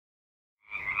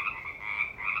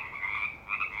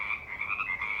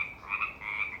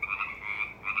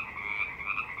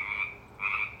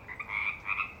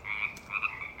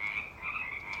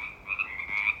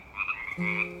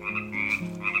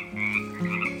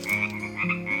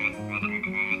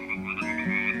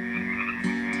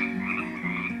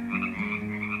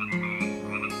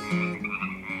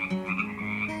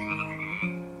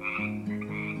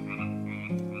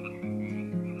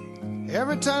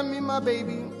Every time me and my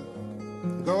baby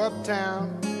go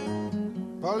uptown,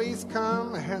 police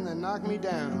come and they knock me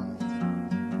down.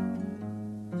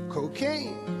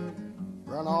 Cocaine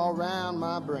run all around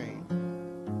my brain.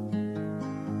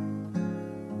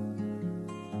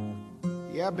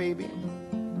 Yeah, baby,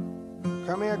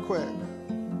 come here quick.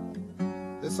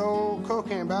 This old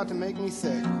cocaine about to make me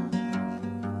sick.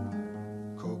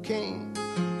 Cocaine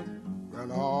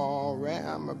run all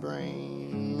around my brain.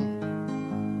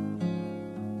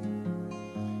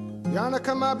 Yonder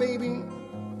come my baby,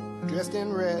 dressed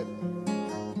in red.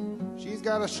 She's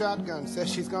got a shotgun, says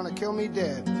she's gonna kill me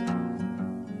dead.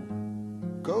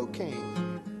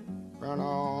 Cocaine run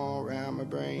all around my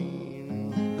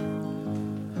brain.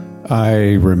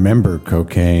 I remember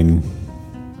cocaine.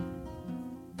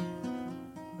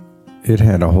 It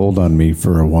had a hold on me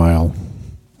for a while.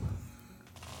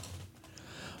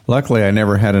 Luckily, I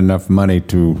never had enough money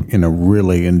to,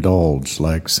 really indulge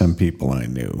like some people I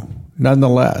knew.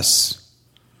 Nonetheless,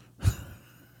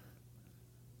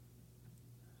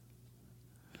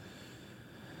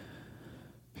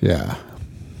 yeah.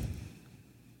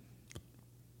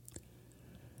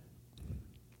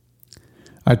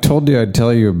 I told you I'd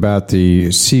tell you about the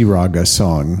Raga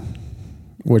song,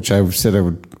 which I said I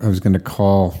was going to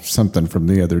call something from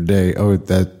the other day. I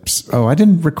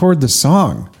didn't record the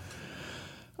song.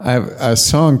 I have a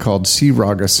song called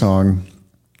Raga song,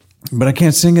 but I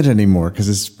can't sing it anymore because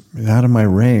it's out of my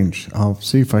range. I'll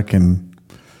see if I can,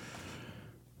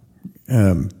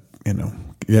 get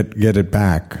it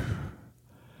back.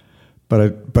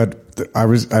 I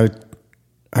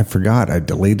forgot. I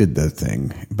deleted the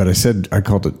thing, but I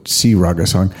called it Raga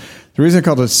song. The reason I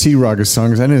called it Raga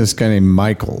song is I knew this guy named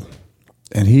Michael,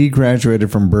 and he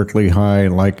graduated from Berkeley High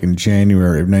like in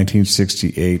January of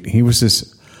 1968. He was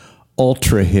this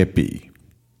ultra hippie,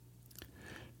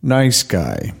 nice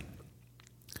guy,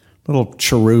 little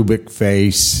cherubic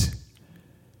face,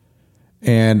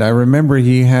 and I remember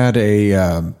he had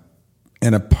an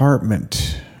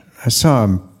apartment. I saw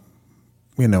him,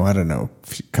 I don't know,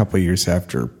 a couple of years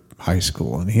after high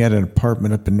school, and he had an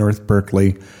apartment up in North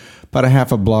Berkeley, about a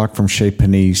half a block from Chez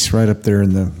Panisse, right up there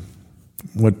in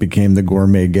what became the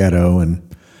gourmet ghetto. And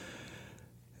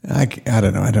I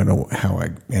don't know how I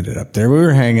ended up there. We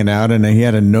were hanging out, and he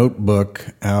had a notebook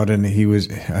out, and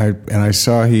I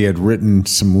saw he had written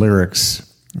some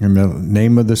lyrics, and the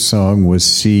name of the song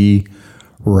was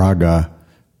Raga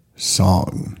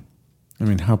song. I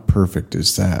mean, how perfect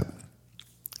is that?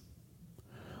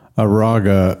 A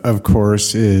raga, of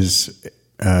course, is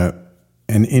an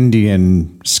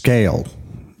Indian scale.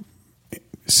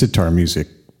 Sitar music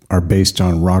are based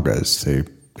on ragas.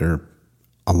 There are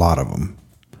a lot of them.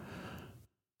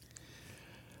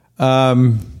 I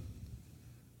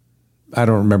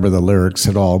don't remember the lyrics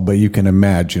at all, but you can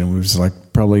imagine it was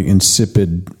like probably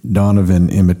insipid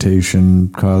Donovan imitation,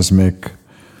 cosmic,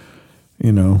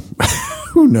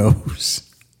 who knows?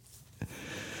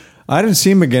 I didn't see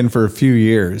him again for a few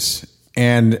years.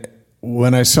 And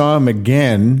when I saw him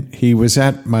again, he was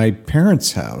at my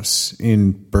parents' house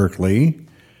in Berkeley.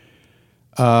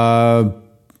 And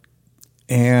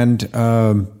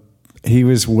he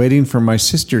was waiting for my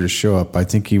sister to show up. I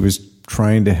think he was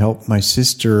trying to help my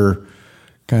sister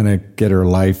kind of get her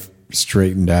life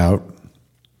straightened out.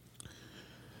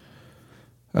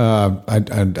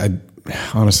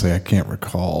 Honestly, I can't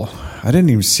recall. I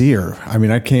didn't even see her. I mean,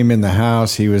 I came in the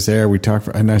house. He was there. We talked,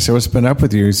 and I said, "What's been up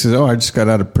with you?" He says, "Oh, I just got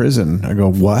out of prison." I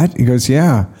go, "What?" He goes,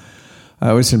 "Yeah,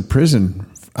 I was in prison."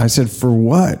 I said, "For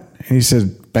what?" And he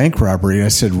said, "Bank robbery." I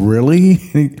said, "Really?"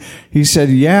 He said,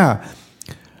 "Yeah.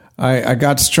 I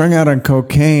got strung out on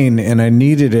cocaine, and I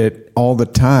needed it all the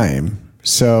time.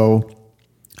 So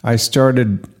I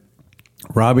started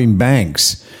robbing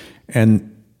banks, and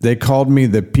they called me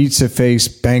the pizza face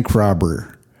bank robber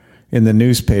in the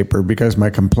newspaper because my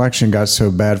complexion got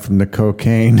so bad from the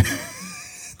cocaine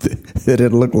that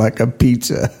it looked like a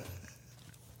pizza."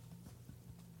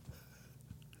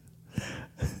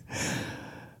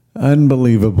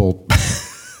 Unbelievable.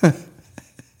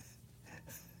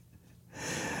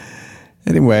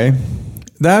 Anyway,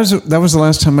 that was the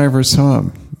last time I ever saw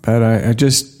him. But I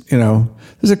just, this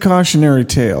is a cautionary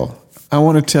tale. I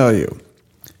want to tell you.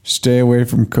 Stay away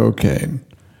from cocaine.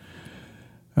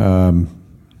 Man,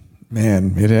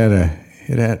 it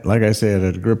had, like I said, it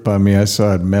had a grip on me. I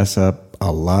saw it mess up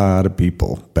a lot of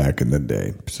people back in the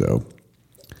day. So,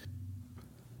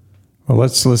 well,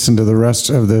 let's listen to the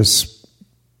rest of this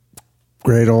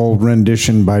great old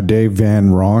rendition by Dave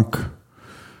Van Ronk.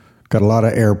 Got a lot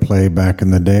of airplay back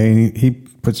in the day. He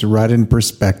puts it right in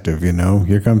perspective,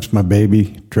 Here comes my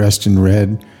baby dressed in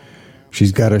red.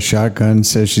 She's got a shotgun,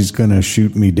 says she's going to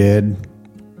shoot me dead.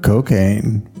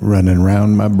 Cocaine running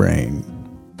round my brain.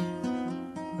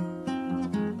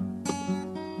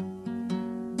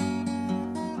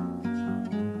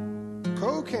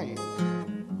 Cocaine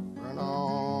run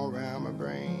all around my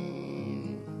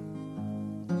brain.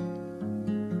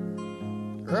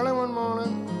 Early one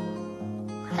morning,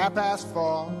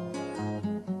 4:30,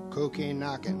 cocaine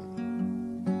knocking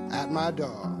at my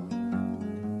door.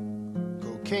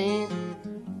 Cocaine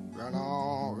run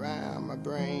all around my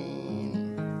brain.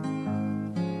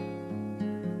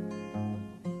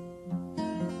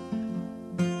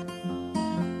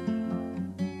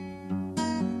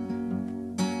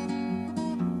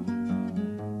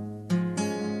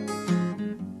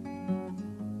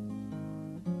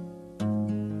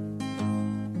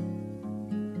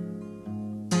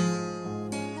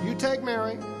 You take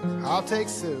Mary, I'll take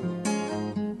Sue.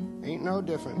 Ain't no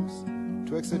difference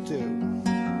twixt the two.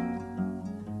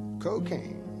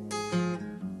 Cocaine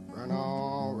run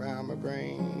all around my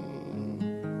brain.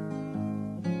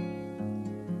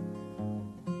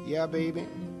 Yeah, baby,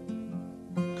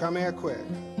 come here quick.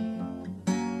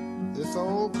 This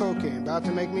old cocaine about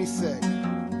to make me sick.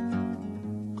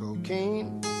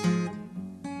 Cocaine.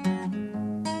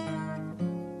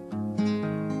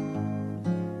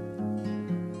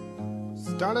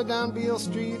 Started down Beale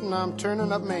Street and I'm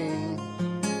turning up Main,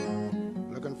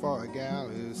 looking for a gal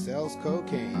who sells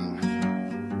cocaine.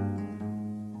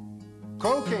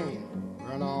 Cocaine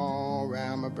run all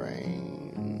around my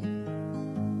brain.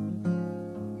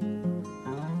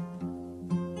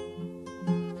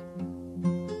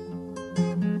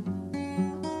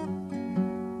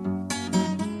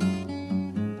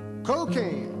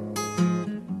 Cocaine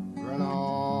run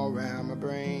all around my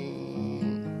brain.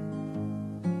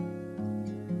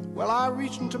 Well, I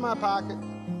reached into my pocket,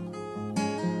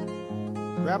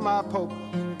 grabbed my poke.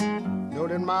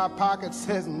 Note in my pocket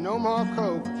says no more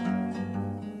coke.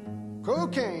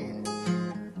 Cocaine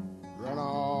run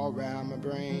all around my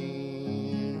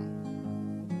brain.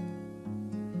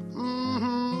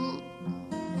 Mm-hmm.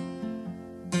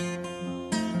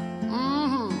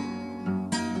 Mm-hmm.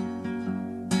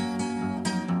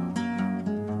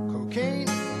 Cocaine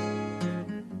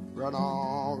run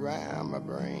all around my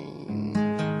brain.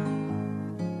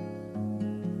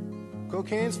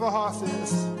 Cocaine's for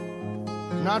horses,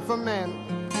 not for men.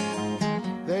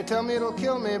 They tell me it'll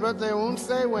kill me, but they won't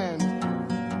say when.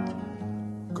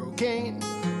 Cocaine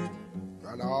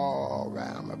run all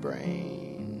around my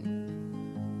brain.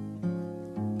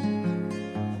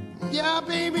 Yeah,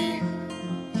 baby,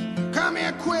 come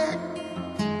here quick.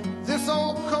 This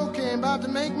old cocaine about to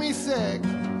make me sick.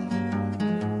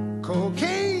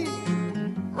 Cocaine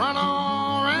run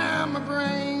all around my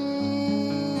brain.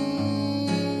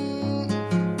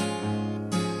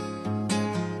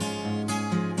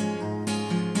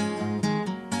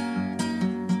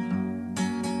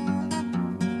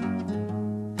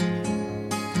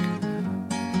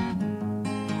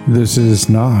 This is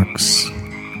Knox,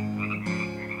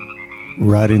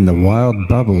 riding the wild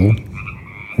bubble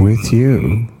with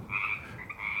you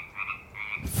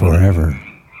forever.